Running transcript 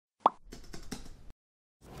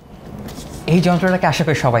এই যন্ত্রটাকে আশা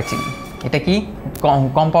করি সবাই চিনি। এটা কি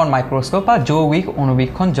কম্পাউন্ড মাইক্রোস্কোপ বা যৌগিক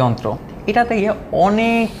অণুবীক্ষণ যন্ত্র। এটাতে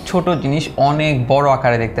অনেক ছোট জিনিস অনেক বড়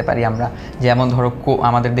আকারে দেখতে পারি আমরা। যেমন ধরো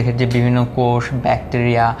আমাদের দেহের যে বিভিন্ন কোষ,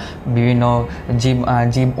 ব্যাকটেরিয়া, বিভিন্ন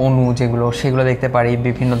জীব অণু যেগুলো, সেগুলো দেখতে পারি।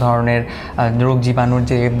 বিভিন্ন ধরনের রোগ জীবাণুর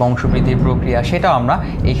যে বংশবৃদ্ধির প্রক্রিয়া, সেটাও আমরা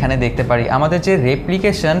এইখানে দেখতে পারি। আমাদের যে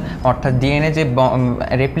রেপ্লিকেশন, অর্থাৎ ডিএনএ যে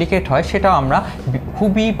রেপ্লিকেট হয়, সেটাও আমরা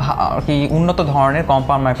খুবই উন্নত ধরনের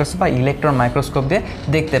কম্পাউন্ড মাইক্রোস্কোপ বা ইলেকট্রন মাইক্রোস্কোপ দিয়ে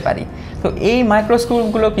দেখতে পারি। তো এই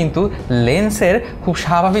মাইক্রোস্কোপগুলো কিন্তু লেন্সের খুব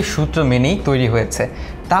স্বাভাবিক সূত্র মেনেই তৈরি হয়েছে।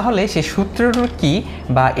 তাহলে সেই সূত্রটি কী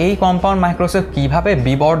বা এই কম্পাউন্ড মাইক্রোস্কোপ কীভাবে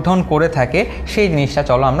বিবর্ধন করে থাকে সেই জিনিসটা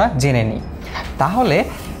চলো আমরা জেনে নিই। তাহলে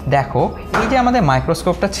দেখো, এই যে আমাদের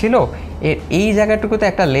মাইক্রোস্কোপটা ছিল, এর এই জায়গাটুকুতে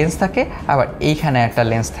একটা লেন্স থাকে, আবার এইখানে একটা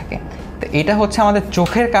লেন্স থাকে। তো এটা হচ্ছে আমাদের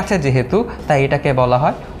চোখের কাছে যেহেতু, তাই এটাকে বলা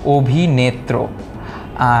হয় অভিনেত্র।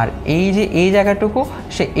 আর এই যে এই জায়গাটুকু,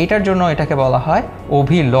 এটার জন্য এটাকে বলা হয়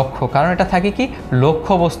অভিলক্ষ্য, কারণ এটা থাকে কি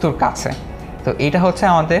লক্ষ্য বস্তুর কাছে। তো এটা হচ্ছে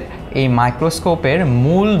আমাদের এই মাইক্রোস্কোপের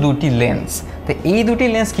মূল দুটি লেন্স। তো এই দুটি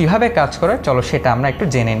লেন্স কিভাবে কাজ করে চলো সেটা আমরা একটু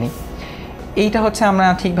জেনে নিই। এইটা হচ্ছে আমরা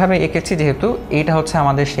ঠিকভাবে এঁকেছি যেহেতু, এইটা হচ্ছে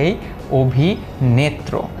আমাদের সেই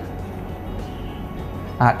অভিনেত্র,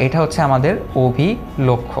 আর এটা হচ্ছে আমাদের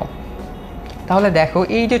অভিলক্ষ্য। তাহলে দেখো,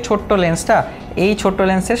 এই যে ছোট্ট লেন্সটা, এই ছোট্ট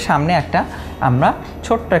লেন্সের সামনে আমরা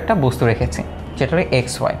ছোট্ট একটা বস্তু রেখেছি, যেটা হলো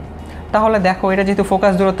XY। তাহলে দেখো, এটা যেহেতু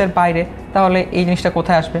ফোকাস দূরত্বের বাইরে, তাহলে এই জিনিসটা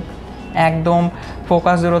কোথায় আসবে? একদম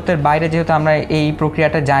ফোকাস দূরত্বের বাইরে। যেহেতু আমরা এই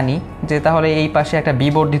প্রক্রিয়াটা জানি যে, তাহলে এই পাশে একটা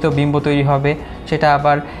বিবর্ধিত বিম্ব তৈরি হবে, সেটা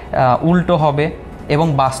আবার উল্টো হবে এবং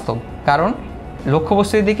বাস্তব, কারণ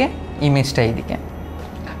লক্ষ্যবস্তুর দিকে, ইমেজটা এই দিকে।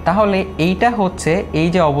 তাহলে এইটা হচ্ছে এই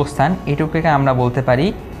যে অবস্থান, এটুকুকে আমরা বলতে পারি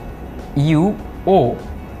UO,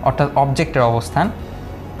 অর্থাৎ অবজেক্টের অবস্থান।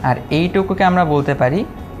 আর এইটুকুকে আমরা বলতে পারি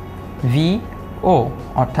VO,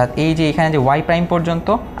 অর্থাৎ এই যে এখানে যে Y' পর্যন্ত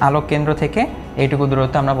আলোক কেন্দ্র থেকে এইটুকু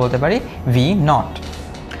দূরত্ব আমরা বলতে পারি V0।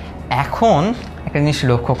 এখন একটা জিনিস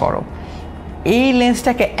লক্ষ্য করো, এই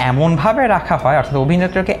লেন্সটাকে এমনভাবে রাখা হয়, অর্থাৎ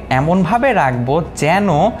অভিনেত্রকে এমনভাবে রাখবো যেন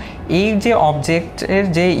এই যে অবজেক্টের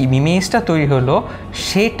যে ইমেজটা তৈরি হলো,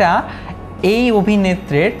 সেটা এই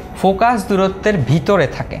অভিনেত্রের ফোকাস দূরত্বের ভিতরে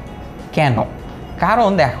থাকে। কেন? কারণ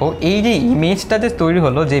দেখো, এই যে ইমেজটা যে তৈরি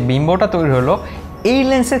হলো, যে বিম্বটা তৈরি হলো, এই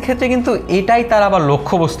লেন্সের ক্ষেত্রে কিন্তু এটাই তার আবার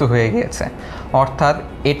লক্ষ্যবস্তু হয়ে গিয়েছে। অর্থাৎ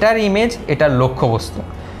এটার ইমেজ, এটার লক্ষ্যবস্তু।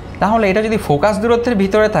 তাহলে এটা যদি ফোকাস দূরত্বের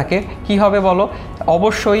ভিতরে থাকে, কি হবে বলো?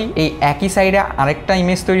 অবশ্যই এই একই সাইডে আরেকটা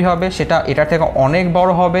ইমেজ তৈরি হবে, সেটা এটার থেকে অনেক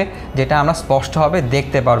বড় হবে, যেটা আমরা স্পষ্টভাবে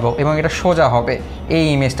দেখতে পারবো, এবং এটা সোজা হবে এই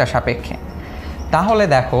ইমেজটার সাপেক্ষে। তাহলে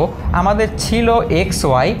দেখো, আমাদের ছিল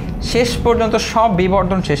XY, শেষ পর্যন্ত সব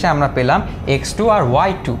বিবর্ধন শেষে আমরা পেলাম X2 আর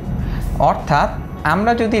Y2। অর্থাৎ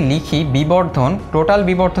আমরা যদি লিখি বিবর্ধন, টোটাল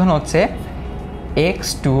বিবর্ধন হচ্ছে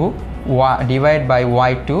X2 divide by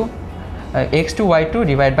Y2, X2 Y2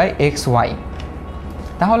 divide by XY।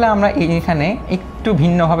 তাহলে আমরা এইখানে একটু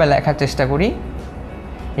ভিন্নভাবে লেখার চেষ্টা করি।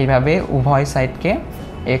 এইভাবে উভয় সাইডকে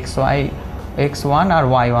X1 আর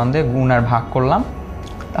Y1 দিয়ে গুণ আর ভাগ করলাম।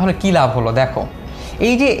 তাহলে কী লাভ হলো দেখো,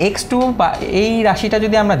 এই যে X2 বা এই রাশিটা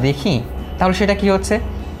যদি আমরা দেখি, তাহলে সেটা কি হচ্ছে?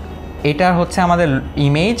 এটা হচ্ছে আমাদের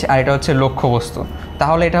ইমেজ, আর এটা হচ্ছে লক্ষ্যবস্তু।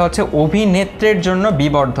 তাহলে এটা হচ্ছে অভিনেত্রের জন্য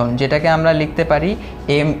বিবর্ধন, যেটাকে আমরা লিখতে পারি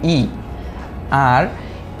ME। আর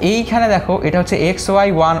এইখানে দেখো, এটা হচ্ছে X1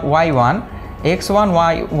 Y1,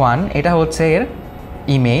 এটা হচ্ছে এর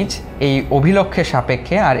ইমেজ এই অভিলক্ষের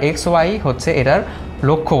সাপেক্ষে, আর XY হচ্ছে এটার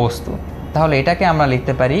লক্ষ্যবস্তু। তাহলে এটাকে আমরা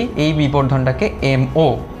লিখতে পারি, এই বিবর্ধনটাকে MO।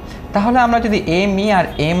 তাহলে আমরা যদি ME আর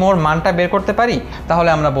MOর মানটা বের করতে পারি, তাহলে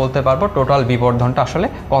আমরা বলতে পারবো টোটাল বিবর্ধনটা আসলে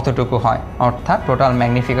কতটুকু হয়, অর্থাৎ টোটাল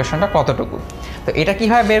ম্যাগনিফিকেশনটা কতটুকু। তো এটা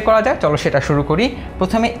কীভাবে বের করা যায় চলো সেটা শুরু করি।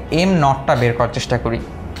 প্রথমে M0টা বের করার চেষ্টা করি।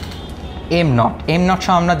 M0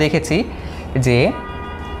 সহ আমরা দেখেছি যে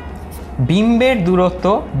বিম্বের দূরত্ব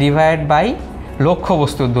ডিভাইড বাই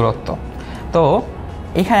লক্ষ্যবস্তুর দূরত্ব। তো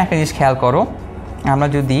এখানে একটা জিনিস খেয়াল করো, আমরা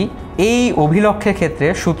যদি এই অভিলক্ষের ক্ষেত্রে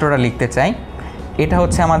সূত্রটা লিখতে চাই, এটা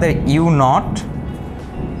হচ্ছে আমাদের U0,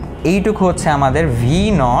 এইটুকু হচ্ছে আমাদের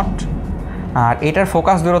V0, আর এটার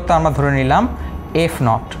ফোকাস দূরত্ব আমরা ধরে নিলাম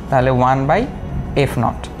F0, তাহলে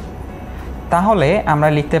 1/F0। তাহলে আমরা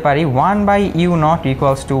লিখতে পারি 1/U0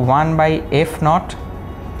 equals to 1/F0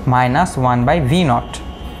 minus 1/V0,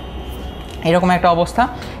 এরকম একটা অবস্থা।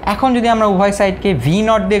 এখন যদি আমরা উভয় সাইডকে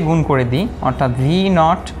V0 দিয়ে গুণ করে দিই, অর্থাৎ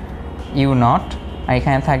V0 U0, আর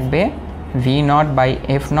এখানে থাকবে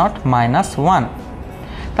V0/F0 মাইনাস 1।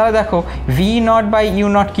 তাহলে দেখো,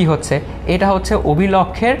 V0/U0 কি হচ্ছে? এটা হচ্ছে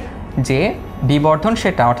অভিলক্ষের যে বিবর্ধন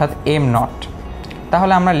সেটা, অর্থাৎ M0।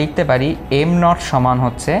 তাহলে আমরা লিখতে পারি M0 সমান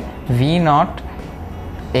হচ্ছে V0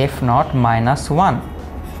 F0 মাইনাস 1।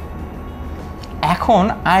 এখন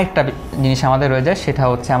আরেকটা জিনিস আমাদের রয়ে যায়, সেটা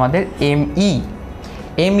হচ্ছে আমাদের এমই।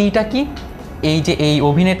 এমইটা কি? এই যে এই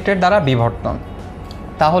অভিনেত্রের দ্বারা বিবর্তন।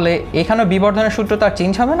 তাহলে এখানেও বিবর্ধনের সূত্র তো আর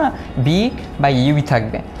চেঞ্জ হবে না, ভি বাই ইউ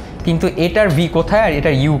থাকবে, কিন্তু এটার ভি কোথায় আর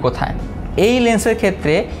এটার ইউ কোথায়? এই লেন্সের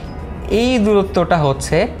ক্ষেত্রে এই দূরত্বটা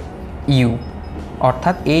হচ্ছে ইউ,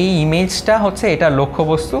 অর্থাৎ এই ইমেজটা হচ্ছে এটার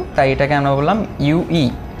লক্ষ্যবস্তু, তাই এটাকে আমরা বললাম ইউই।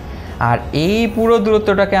 আর এই পুরো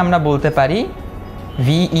দূরত্বটাকে আমরা বলতে পারি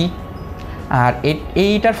ভিই। আর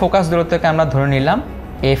এইটার ফোকাস দূরত্বকে আমরা ধরে নিলাম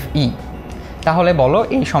এফই। তাহলে বলো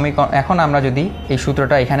এই সমীকরণ, এখন আমরা যদি এই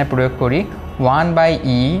সূত্রটা এখানে প্রয়োগ করি,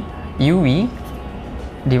 1/e ইউই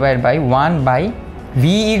ডিভাইড বাই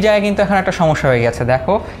 1/ভিইর জায়গায় কিন্তু এখন একটা সমস্যা হয়ে গেছে।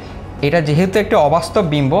 দেখো এটা যেহেতু একটি অবাস্তব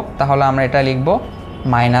বিম্ব, তাহলে আমরা এটা লিখব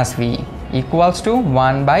 -vi ইকুয়ালস টু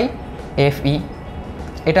 1/fe।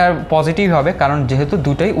 এটা পজিটিভ হবে কারণ যেহেতু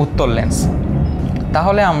দুটোই উত্তল লেন্স।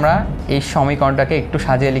 তাহলে আমরা এই সমীকরণটাকে একটু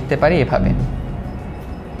সাজিয়ে লিখতে পারি এভাবে।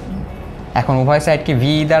 এখন উভয় সাইডকে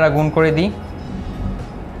ভি দ্বারা গুণ করে দিই,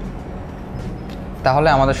 তাহলে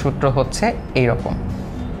আমাদের সূত্র হচ্ছে এইরকম,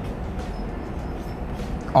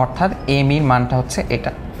 অর্থাৎ এমইর মানটা হচ্ছে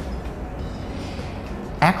এটা।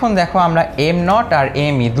 এখন দেখো আমরা এম নট আর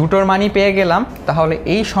এমই দুটোর মানই পেয়ে গেলাম। তাহলে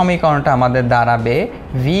এই সমীকরণটা আমাদের দাঁড়াবে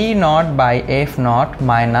V naught by F not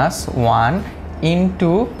minus 1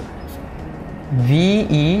 into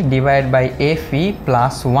ভিই divide by FE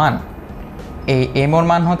plus 1। এই এমওর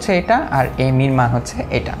মান হচ্ছে এটা আর এমইর মান হচ্ছে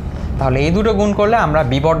এটা। তাহলে এই দুটো গুণ করলে আমরা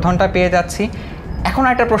বিবর্ধনটা পেয়ে যাচ্ছি। এখন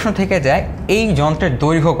একটা প্রশ্ন থেকে যায়, এই যন্ত্রের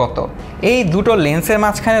দৈর্ঘ্য কত? এই দুটো লেন্সের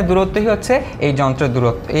মাঝখানে দূরত্বই হচ্ছে এই যন্ত্রের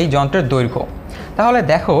দূরত্ব, এই যন্ত্রের দৈর্ঘ্য। তাহলে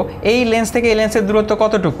দেখো এই লেন্স থেকে এই লেন্সের দূরত্ব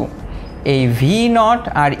কতটুকু? এই V naught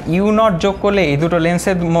are you not যোগ করলে এই দুটো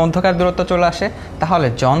লেন্সের মধ্যকার দূরত্ব চলে আসে। তাহলে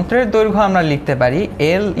যন্ত্রের দৈর্ঘ্য আমরা লিখতে পারি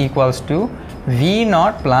এল equals to V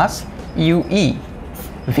naught plus UE.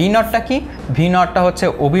 V নটটা কি? ভি নটটা হচ্ছে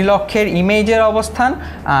অভিলক্ষের ইমেজের অবস্থান,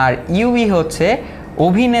 আর ইউই হচ্ছে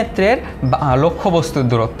অভিনেত্রের লক্ষ্যবস্তুর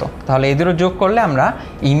দূরত্ব। তাহলে এই দুটো যোগ করলে আমরা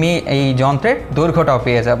এই যন্ত্রের দৈর্ঘ্যটাও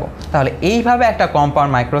পেয়ে যাব। তাহলে এইভাবে একটা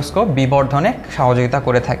কম্পাউন্ড মাইক্রোস্কোপ বিবর্ধনে সহযোগিতা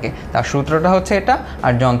করে থাকে। তার সূত্রটা হচ্ছে এটা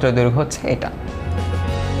আর যন্ত্রের দৈর্ঘ্য হচ্ছে এটা।